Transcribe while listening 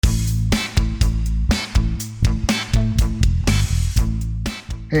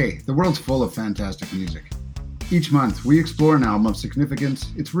Hey, the world's full of fantastic music. Each month, we explore an album of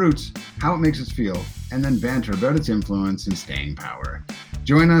significance, its roots, how it makes us feel, and then banter about its influence and staying power.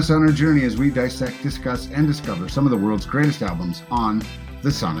 Join us on our journey as we dissect, discuss, and discover some of the world's greatest albums on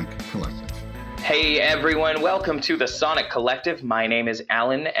the Sonic Collective. Hey everyone, welcome to the Sonic Collective. My name is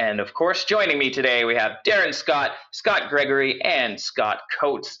Alan, and of course, joining me today we have Darren Scott, Scott Gregory, and Scott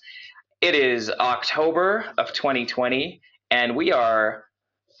Coates. It is October of 2020, and we are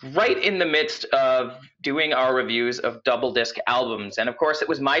right in the midst of doing our reviews of double disc albums. And of course, it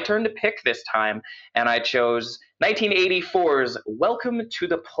was my turn to pick this time, and I chose 1984's Welcome to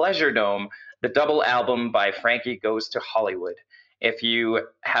the Pleasuredome, the double album by Frankie Goes to Hollywood. If you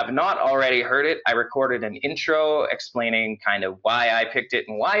have not already heard it, I recorded an intro explaining kind of why I picked it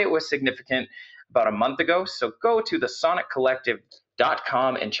and why it was significant about a month ago. So go to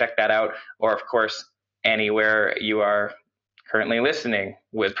thesoniccollective.com and check that out. Or, of course, anywhere you are currently listening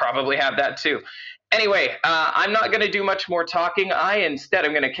would probably have that too. Anyway, I'm not going to do much more talking. Instead,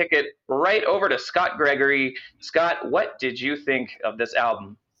 I'm going to kick it right over to Scott Gregory. Scott, what did you think of this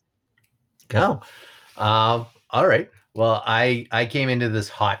album? All right. Well, I came into this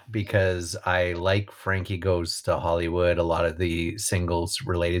hot because I like Frankie Goes to Hollywood. A lot of the singles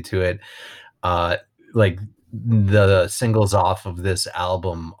related to it, like the singles off of this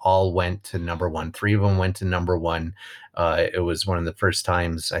album all went to number one. 3 of them went to number one. It was one of the first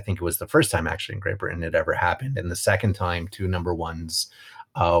times, I think it was the first time actually in Great Britain it ever happened. And the second time 2 number ones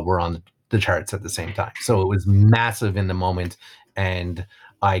were on the charts at the same time. So it was massive in the moment. And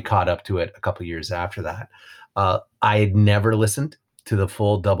I caught up to it a couple years after that. I had never listened to the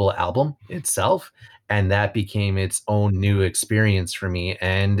full double album itself, and that became its own new experience for me.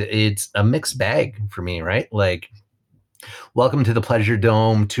 And it's a mixed bag for me, right? Like, Welcome to the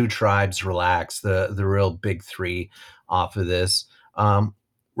Pleasuredome, Two Tribes, Relax, the real big three off of this.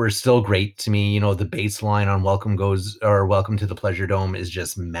 Were still great to me. You know, the bass line on Welcome to the Pleasuredome is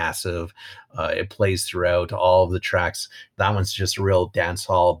just massive. It plays throughout all of the tracks. That one's just a real dance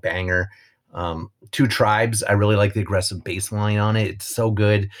hall banger. Two Tribes, I really like the aggressive bass line on it. It's so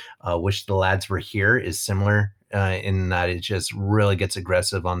good. Wish the Lads Were Here is similar in that it just really gets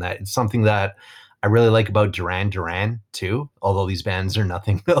aggressive on that. It's something that I really like about Duran Duran too, although these bands are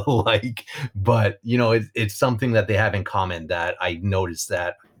nothing alike. But, you know, it's something that they have in common that I noticed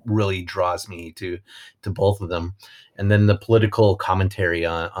that really draws me to both of them. And then the political commentary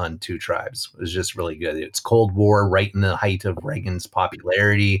on Two Tribes was just really good. It's Cold War, right in the height of Reagan's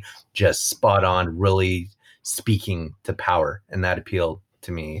popularity, just spot on, really speaking to power. And that appealed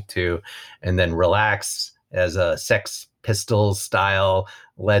to me too. And then Relax as a Sex Pistols style,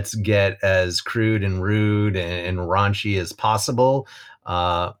 let's get as crude and rude and raunchy as possible.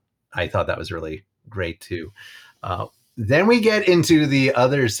 I thought that was really great too. Then we get into the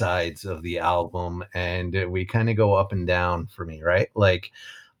other sides of the album and we kind of go up and down for me, right? Like,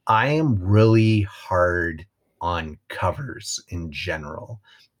 I am really hard on covers in general.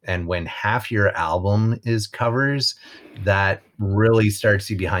 And when half your album is covers, that really starts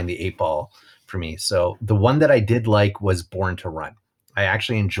you behind the 8 ball for me. So the one that I did like was Born to Run. I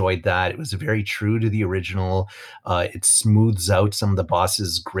actually enjoyed that. It was very true to the original. It smooths out some of the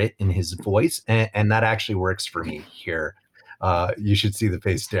boss's grit in his voice, and that actually works for me here. You should see the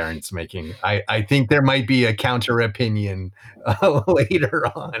face Darren's making. I think there might be a counter opinion later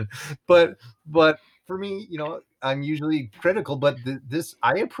on, but for me, you know, I'm usually critical, but this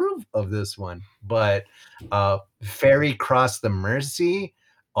I approve of this one. But Ferry Cross the Mersey,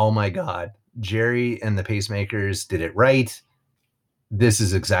 oh my God, Jerry and the Pacemakers did it right. This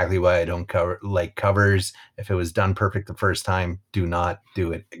is exactly why I don't like covers. If it was done perfect the first time, do not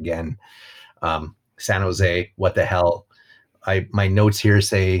do it again. San Jose, what the hell? My notes here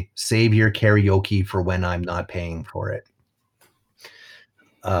say, save your karaoke for when I'm not paying for it.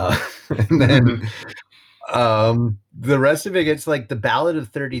 And then the rest of it gets like the Ballad of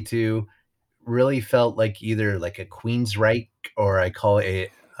 32 really felt like either like a Queensryche or I call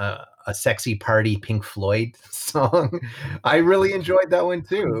it a sexy party Pink Floyd song. I really enjoyed that one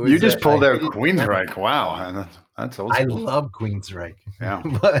too. You just pulled out Queensryche. Wow, that's old school. I love Queensryche. Yeah,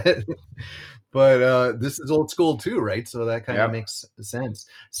 but this is old school too, right? So that kind of makes sense.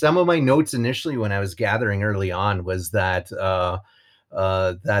 Some of my notes initially when I was gathering early on was that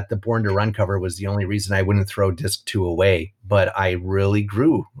that the Born to Run cover was the only reason I wouldn't throw disc 2 away. But I really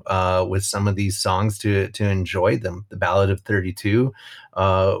grew with some of these songs to enjoy them. The Ballad of 32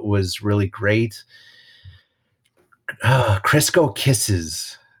 was really great. Crisco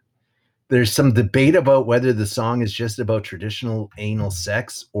Kisses. There's some debate about whether the song is just about traditional anal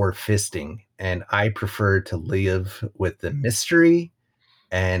sex or fisting. And I prefer to live with the mystery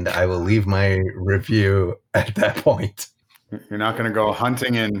and I will leave my review at that point. You're not going to go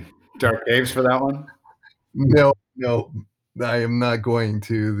hunting in dark caves for that one? No, I am not going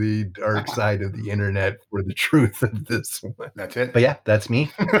to the dark side of the internet for the truth of this one. That's it. But yeah, that's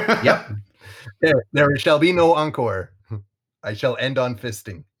me. Yep. There shall be no encore. I shall end on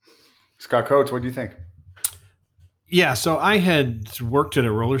fisting. Scott Coates, what do you think? Yeah, so I had worked at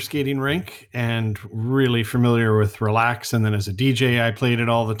a roller skating rink and really familiar with Relax. And then as a DJ, I played it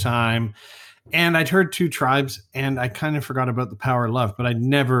all the time. And I'd heard Two Tribes, and I kind of forgot about The Power of Love, but I'd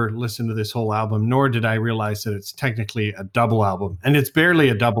never listened to this whole album, nor did I realize that it's technically a double album. And it's barely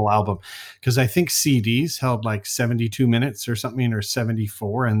a double album, because I think CDs held like 72 minutes or something, or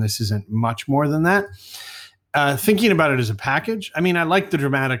 74, and this isn't much more than that. Thinking about it as a package, I mean, I like the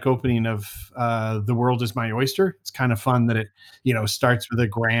dramatic opening of The World Is My Oyster. It's kind of fun that it, starts with a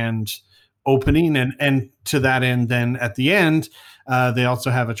grand opening, and to that end, then at the end, they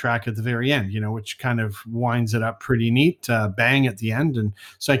also have a track at the very end, which kind of winds it up pretty neat, bang at the end. And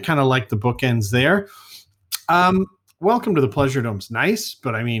so I kind of like the bookends there. Welcome to the Pleasuredome's nice,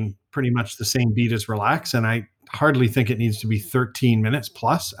 but I mean, pretty much the same beat as Relax, and I hardly think it needs to be 13 minutes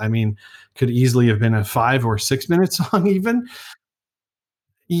plus. I mean, could easily have been a 5 or 6 minute song even.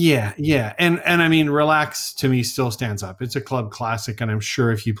 Yeah. And I mean, Relax to me still stands up. It's a club classic, and I'm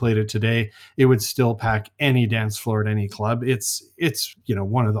sure if you played it today, it would still pack any dance floor at any club. It's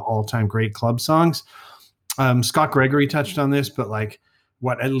one of the all-time great club songs. Scott Gregory touched on this, but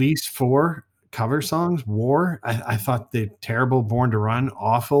at least 4 cover songs. War, I thought they terrible. Born to Run,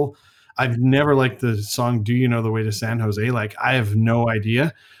 awful. I've never liked the song Do You Know the Way to San Jose? I have no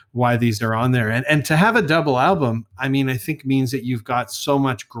idea why these are on there. And to have a double album, I mean, I think means that you've got so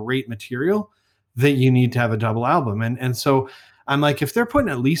much great material that you need to have a double album. And so I'm like, if they're putting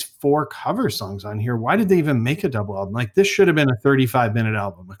at least 4 cover songs on here, why did they even make a double album? This should have been a 35-minute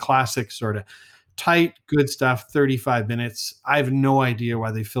album, a classic sort of tight, good stuff, 35 minutes. I have no idea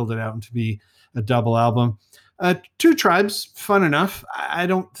why they filled it out to be a double album. Two Tribes, fun enough. I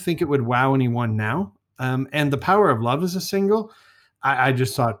don't think it would wow anyone now. And The Power of Love is a single. I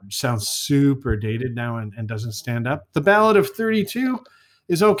just thought it sounds super dated now and doesn't stand up. The Ballad of 32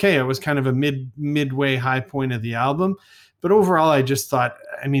 is okay. It was kind of a midway high point of the album. But overall, I just thought,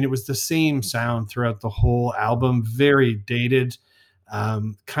 I mean, it was the same sound throughout the whole album, very dated,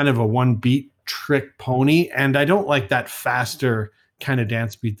 kind of a one beat trick pony. And I don't like that faster kind of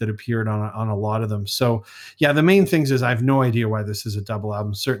dance beat that appeared on a lot of them. So yeah, the main things is I have no idea why this is a double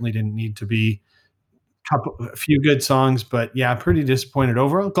album. Certainly didn't need to be. A few good songs, but yeah, pretty disappointed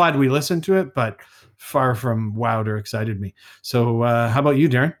overall. Glad we listened to it, but far from wowed or excited me. So how about you,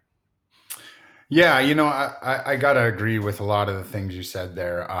 Darren? Yeah, I got to agree with a lot of the things you said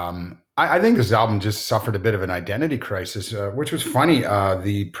there. I think this album just suffered a bit of an identity crisis, which was funny.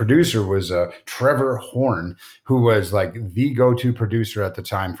 The producer was Trevor Horn, who was the go-to producer at the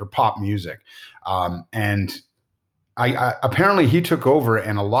time for pop music. And I apparently he took over,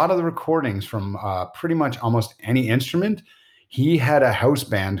 and a lot of the recordings from pretty much almost any instrument, he had a house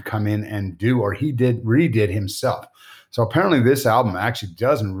band come in and do, or he redid himself. So apparently this album actually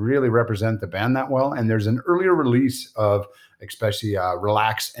doesn't really represent the band that well. And there's an earlier release of especially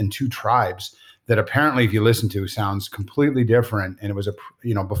Relax and Two Tribes that apparently, if you listen to, sounds completely different. And it was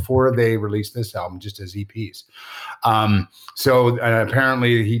before they released this album, just as EPs. So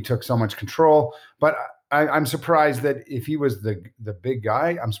apparently he took so much control, but I'm surprised that if he was the big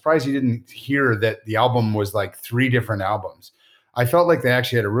guy, I'm surprised he didn't hear that the album was 3 different albums. I felt like they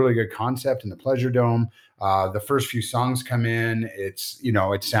actually had a really good concept in the Pleasuredome. The first few songs come in, it's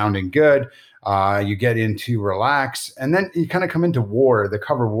sounding good. You get into Relax, and then you kind of come into War, the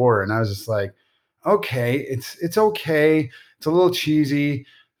cover War, and I was just like, okay, it's okay. It's a little cheesy.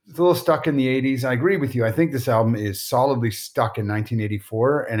 It's a little stuck in the 80s. I agree with you. I think this album is solidly stuck in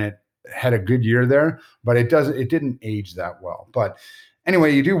 1984, and it had a good year there, but it didn't age that well. But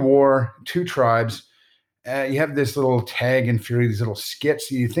anyway, you do War, Two Tribes. You have this little Tag and Fury, these little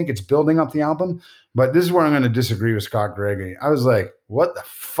skits. You think it's building up the album, but this is where I'm going to disagree with Scott Gregory. I was like, what the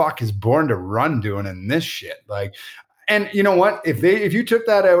fuck is Born to Run doing in this shit? And you know what? If you took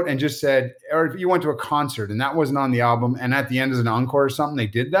that out and just said, or if you went to a concert and that wasn't on the album, and at the end as an encore or something, they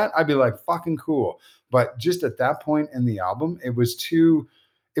did that, I'd be like, fucking cool. But just at that point in the album, it was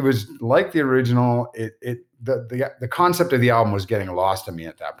like the original. The concept of the album was getting lost to me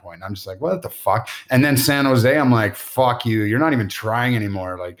at that point. I'm just like, what the fuck? And then San Jose, I'm like, fuck you. You're not even trying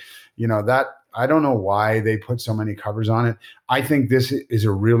anymore. I don't know why they put so many covers on it. I think this is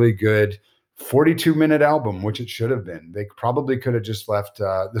a really good 42-minute album, which it should have been. They probably could have just left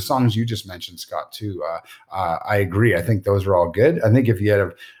the songs you just mentioned, Scott, too. I agree. I think those are all good. I think if you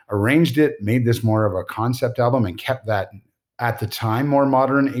had arranged it, made this more of a concept album and kept that, at the time, more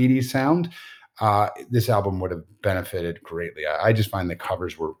modern 80s sound, this album would have benefited greatly. I just find the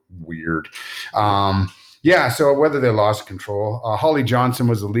covers were weird. Yeah, so whether they lost control. Holly Johnson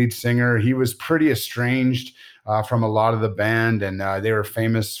was the lead singer. He was pretty estranged from a lot of the band, and they were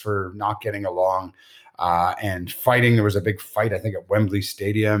famous for not getting along and fighting. There was a big fight, I think, at Wembley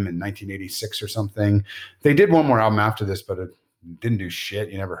Stadium in 1986 or something. They did one more album after this, but it didn't do shit.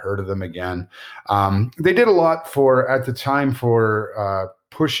 You never heard of them again. They did a lot at the time for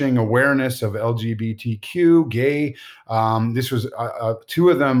pushing awareness of LGBTQ, gay. This was two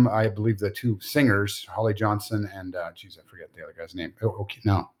of them, I believe, the two singers, Holly Johnson and, I forget the other guy's name. Okay,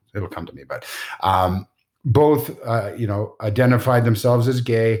 no, it'll come to me, but both, identified themselves as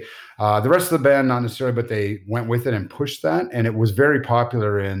gay. The rest of the band, not necessarily, but they went with it and pushed that. And it was very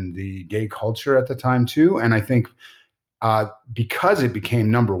popular in the gay culture at the time, too. And I think because it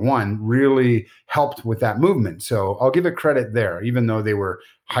became number one, really helped with that movement. So I'll give it credit there, even though they were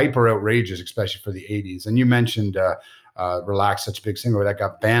hyper outrageous, especially for the 80s. And you mentioned Relax, such a big single that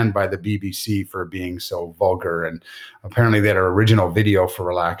got banned by the BBC for being so vulgar. And apparently they had an original video for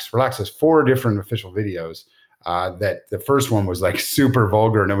Relax. Relax has 4 different official videos. That the first one was like super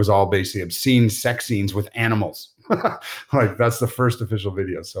vulgar, and it was all basically obscene sex scenes with animals. Like, that's the first official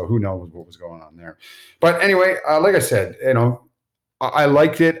video. So who knows what was going on there. But anyway, like I said, I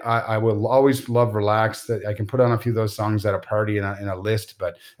liked it. I will always love Relax. That I can put on a few of those songs at a party in a list,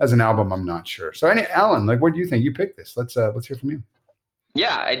 but as an album, I'm not sure. So Alan, like, what do you think? You picked this. Let's hear from you.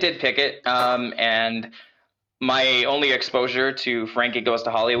 Yeah, I did pick it. And my only exposure to Frankie Goes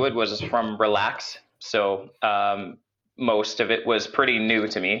to Hollywood was from Relax. So most of it was pretty new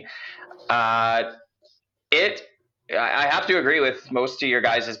to me. I have to agree with most of your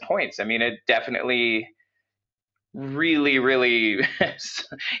guys' points. I mean, it definitely really, really,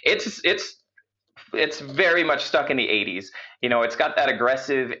 it's very much stuck in the 80s. It's got that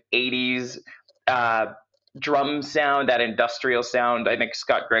aggressive 80s drum sound, that industrial sound. I think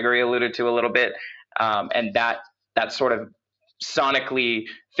Scott Gregory alluded to a little bit. And that sort of sonically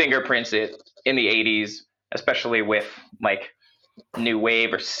fingerprints it in the 80s, especially with like new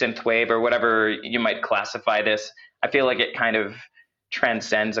wave or synth wave or whatever you might classify this. I feel like it kind of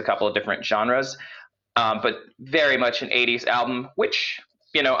transcends a couple of different genres, but very much an 80s album, which,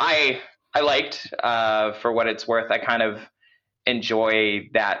 I liked for what it's worth. I kind of enjoy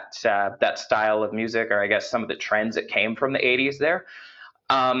that style of music, or I guess some of the trends that came from the 80s there.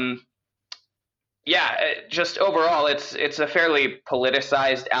 Just overall, it's a fairly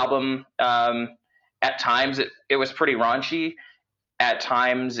politicized album. At times it was pretty raunchy. At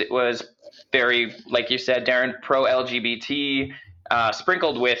times it was very, like you said, Darren, pro-LGBT,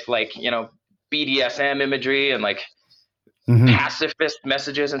 sprinkled with like, BDSM imagery and like pacifist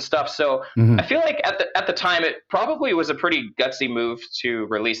messages and stuff. So I feel like at the time it probably was a pretty gutsy move to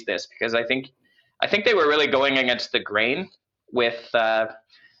release this, because I think they were really going against the grain with, I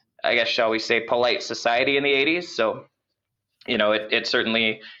guess, shall we say, polite society in the 80s. So, it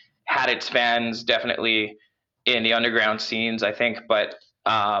certainly had its fans definitely in the underground scenes, I think. But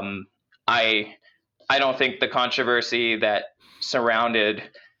I don't think the controversy that surrounded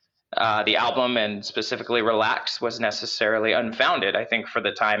the album, and specifically Relax, was necessarily unfounded, I think, for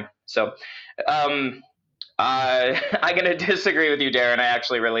the time. So I'm going to disagree with you, Darren. I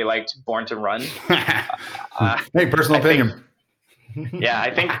actually really liked Born to Run. Hey, personal opinion.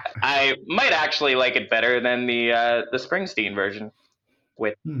 I think I might actually like it better than the Springsteen version.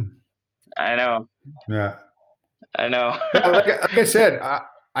 I know. Yeah. I know. like I said, I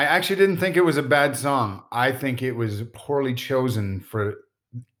actually didn't think it was a bad song. I think it was poorly chosen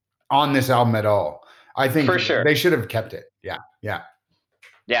on this album at all. I think for sure they should have kept it. Yeah.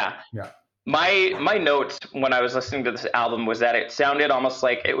 My notes when I was listening to this album was that it sounded almost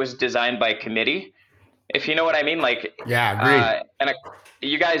like it was designed by committee, if you know what I mean. Like, yeah, agreed.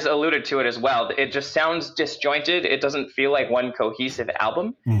 You guys alluded to it as well. It just sounds disjointed. It doesn't feel like one cohesive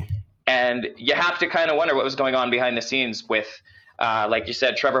album. And you have to kind of wonder what was going on behind the scenes with, like you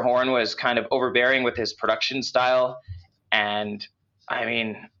said, Trevor Horn was kind of overbearing with his production style. And I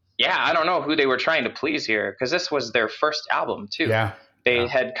mean, I don't know who they were trying to please here, because this was their first album too. They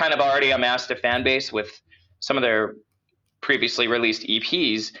had kind of already amassed a fan base with some of their previously released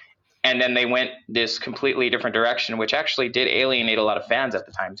EPs. And then they went this completely different direction, which actually did alienate a lot of fans at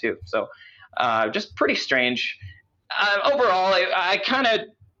the time too. So just pretty strange. Overall, I kind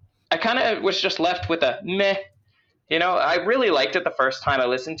of was just left with a meh, I really liked it the first time I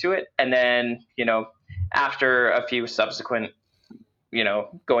listened to it, and then after a few subsequent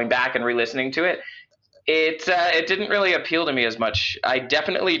going back and re-listening to it, it didn't really appeal to me as much. I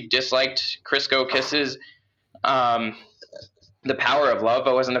definitely disliked Crisco Kisses. The Power of Love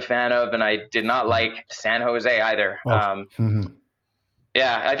I wasn't a fan of, and I did not like San Jose either.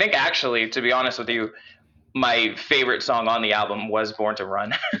 Yeah, I think actually, to be honest with you, my favorite song on the album was Born to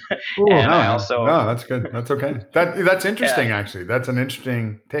Run. And I also no, that's good. That's okay. That's interesting, actually. That's an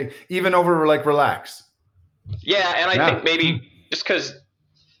interesting take, even over like Relax. Yeah, and I think maybe just because,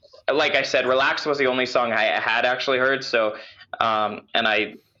 like I said, Relax was the only song I had actually heard. So, and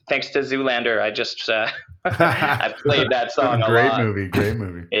I, thanks to Zoolander, I just I played that song a lot. Great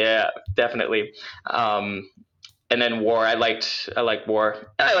movie. Yeah, definitely. And then War, I liked War,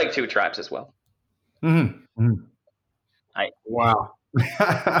 and I like Two Tribes as well. Wow.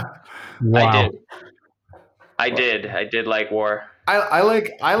 I did like War. I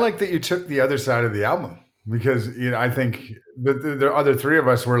like that you took the other side of the album, because I think the other three of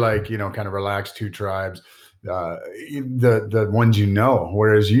us were like kind of Relaxed, Two Tribes, the ones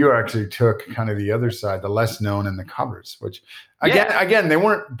whereas you actually took kind of the other side, the less known, and the covers, which again they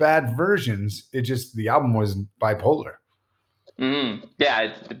weren't bad versions. It just the album was bipolar.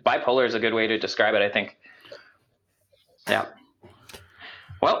 Yeah, bipolar is a good way to describe it, I think. Yeah.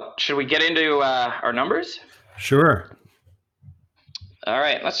 Well, should we get into our numbers? Sure. All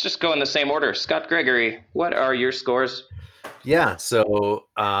right, let's just go in the same order. Scott Gregory, what are your scores? Yeah, so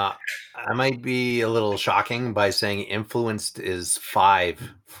I might be a little shocking by saying Influenced is 5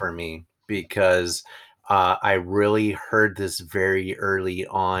 for me, because I really heard this very early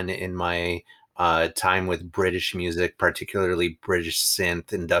on in my time with British music, particularly British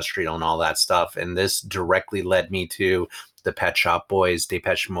synth, industrial, and all that stuff. And this directly led me to the Pet Shop Boys,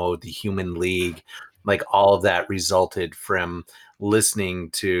 Depeche Mode, the Human League. Like, all of that resulted from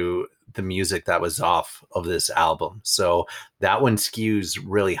listening to the music that was off of this album. So that one skews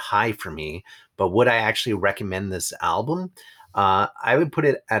really high for me. But would I actually recommend this album? I would put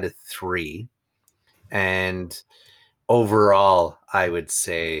it at a 3. And overall, I would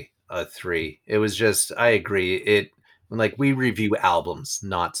say a 3. It was just, I agree. Like, we review albums,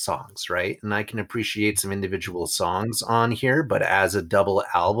 not songs, right? And I can appreciate some individual songs on here, but as a double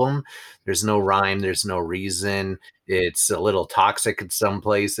album, there's no rhyme, there's no reason. It's a little toxic in some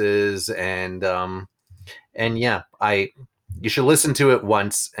places, and yeah, you should listen to it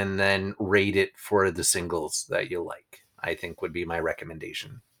once and then rate it for the singles that you like, I think would be my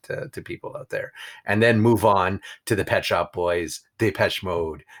recommendation to people out there, and then move on to the Pet Shop Boys, Depeche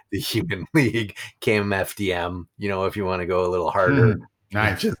Mode, the Human League, KMFDM, if you want to go a little harder.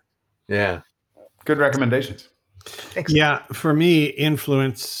 Nice. Yeah. Good recommendations. Thanks. Yeah, for me,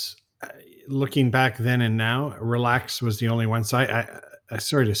 Influence, looking back then and now, Relax was the only one. So I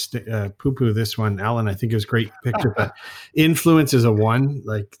sorry to poo-poo this one, Alan. I think it was a great picture, but Influence is a 1.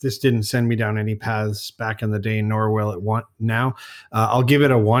 Like, this didn't send me down any paths back in the day, nor will it want now. I'll give it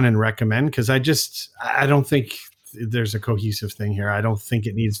a 1 and recommend, because I don't think there's a cohesive thing here. I don't think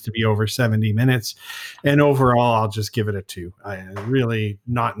it needs to be over 70 minutes. And overall, I'll just give it a 2. I'm really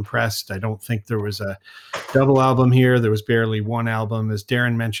not impressed. I don't think there was a double album here. There was barely one album. As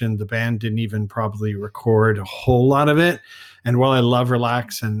Darren mentioned, the band didn't even probably record a whole lot of it. And while I love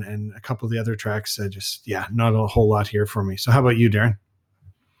Relax and a couple of the other tracks, not a whole lot here for me. So how about you, Darren?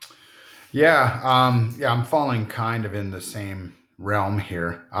 Yeah, I'm falling kind of in the same realm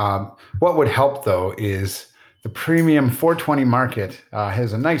here. What would help, though, is the premium 420 market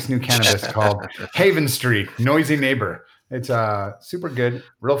has a nice new cannabis called Haven Street, Noisy Neighbor. It's super good,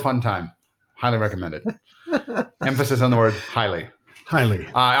 real fun time. Highly recommend it. Emphasis on the word highly.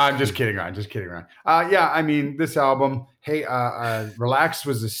 I'm just kidding around. I mean, this album, Relax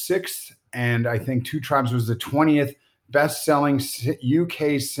was the 6th, and I think Two Tribes was the 20th best-selling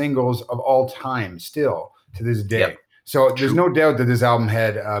UK singles of all time, still to this day. Yep. So there's no doubt that this album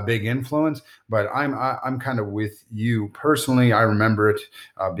had a big influence, but I'm kind of with you personally. I remember it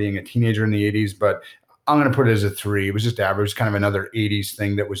being a teenager in the 80s, but I'm going to put it as a 3. It was just average, kind of another 80s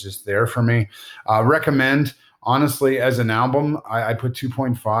thing that was just there for me. Recommend. Honestly, as an album, I put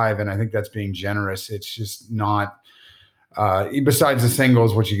 2.5, and I think that's being generous. It's just not, besides the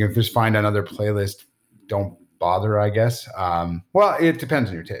singles, which you can just find on other playlists, don't bother, I guess. Well, it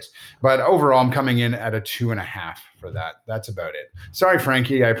depends on your taste. But overall, I'm coming in at a 2.5 for that. That's about it. Sorry,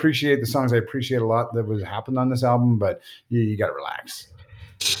 Frankie. I appreciate the songs. I appreciate a lot that was happened on this album, but you got to relax.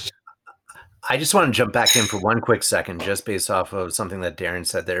 I just want to jump back in for one quick second, just based off of something that Darren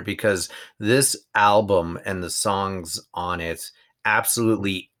said there, because this album and the songs on it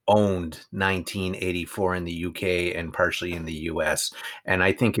absolutely owned 1984 in the UK and partially in the US. And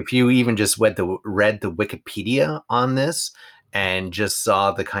I think if you even just read the Wikipedia on this and just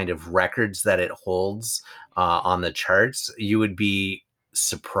saw the kind of records that it holds on the charts, you would be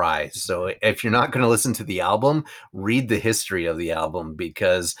surprised. So if you're not going to listen to the album, read the history of the album,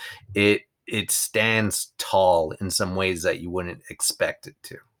 because it stands tall in some ways that you wouldn't expect it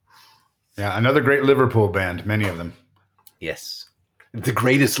to. Yeah, another great Liverpool band, many of them. Yes. The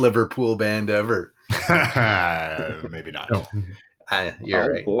greatest Liverpool band ever. Maybe not. No.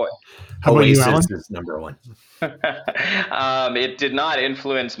 You're right. Boy. How about you, Alan? Oasis is number one. It did not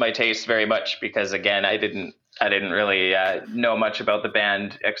influence my taste very much because, again, I didn't really know much about the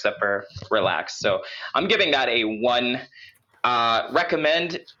band except for Relax. So I'm giving that a 1.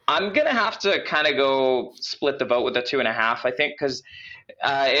 Recommend. I'm gonna have to kind of go split the vote with a 2.5. I think because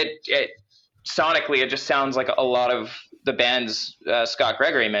it sonically it just sounds like a lot of the bands Scott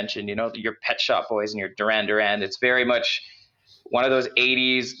Gregory mentioned. You know, your Pet Shop Boys and your Duran Duran. It's very much one of those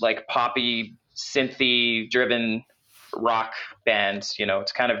 80s like poppy synthy driven rock bands. You know,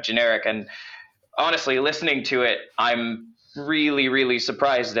 it's kind of generic, and honestly, listening to it, I'm really, really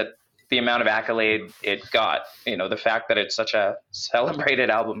surprised at the amount of accolade it got. You know, the fact that it's such a celebrated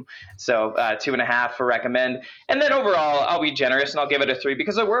album. So 2.5 for recommend. And then overall, I'll be generous and I'll give it a 3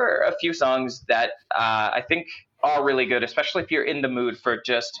 because there were a few songs that I think are really good, especially if you're in the mood for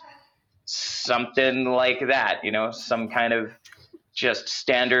just something like that, you know, some kind of just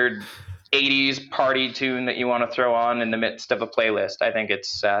standard 80s party tune that you want to throw on in the midst of a playlist. I think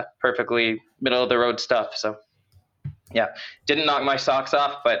it's perfectly middle of the road stuff. So yeah, didn't knock my socks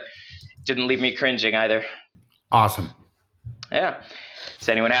off, but didn't leave me cringing either. Awesome. Yeah. Does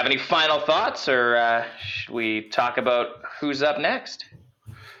anyone have any final thoughts, or should we talk about who's up next?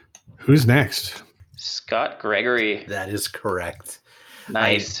 Who's next? Scott Gregory. That is correct.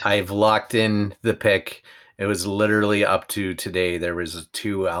 Nice. I've locked in the pick. It was literally up to today. There was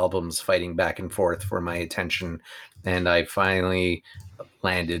 2 albums fighting back and forth for my attention, and I finally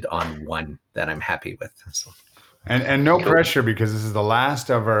landed on one that I'm happy with. So. And no pressure, because this is the last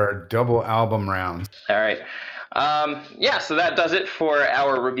of our double album rounds. All right. Yeah, so that does it for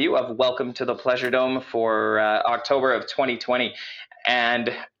our review of Welcome to the Pleasuredome for October of 2020.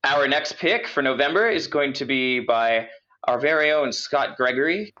 And our next pick for November is going to be by our very own Scott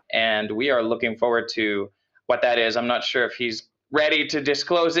Gregory, and we are looking forward to what that is. I'm not sure if he's ready to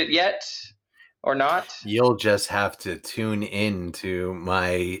disclose it yet or not. You'll just have to tune in to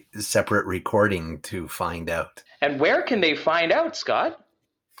my separate recording to find out. And where can they find out, Scott?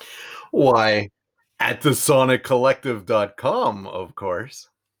 Why, at thesoniccollective.com, of course.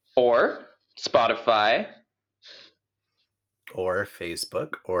 Or Spotify. Or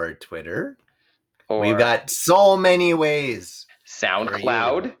Facebook, or Twitter. Or We've got so many ways.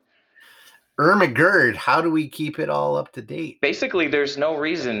 SoundCloud. Ermagerd, how do we keep it all up to date? Basically, there's no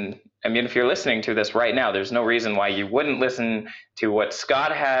reason. I mean, if you're listening to this right now, there's no reason why you wouldn't listen to what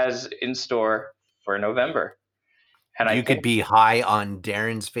Scott has in store for November. And you could be high on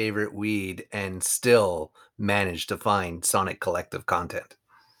Darren's favorite weed and still manage to find Sonic Collective content.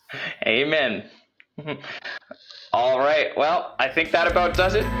 Amen. All right. Well, I think that about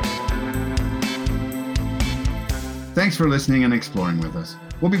does it. Thanks for listening and exploring with us.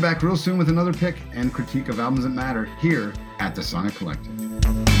 We'll be back real soon with another pick and critique of albums that matter here at the Sonic Collective.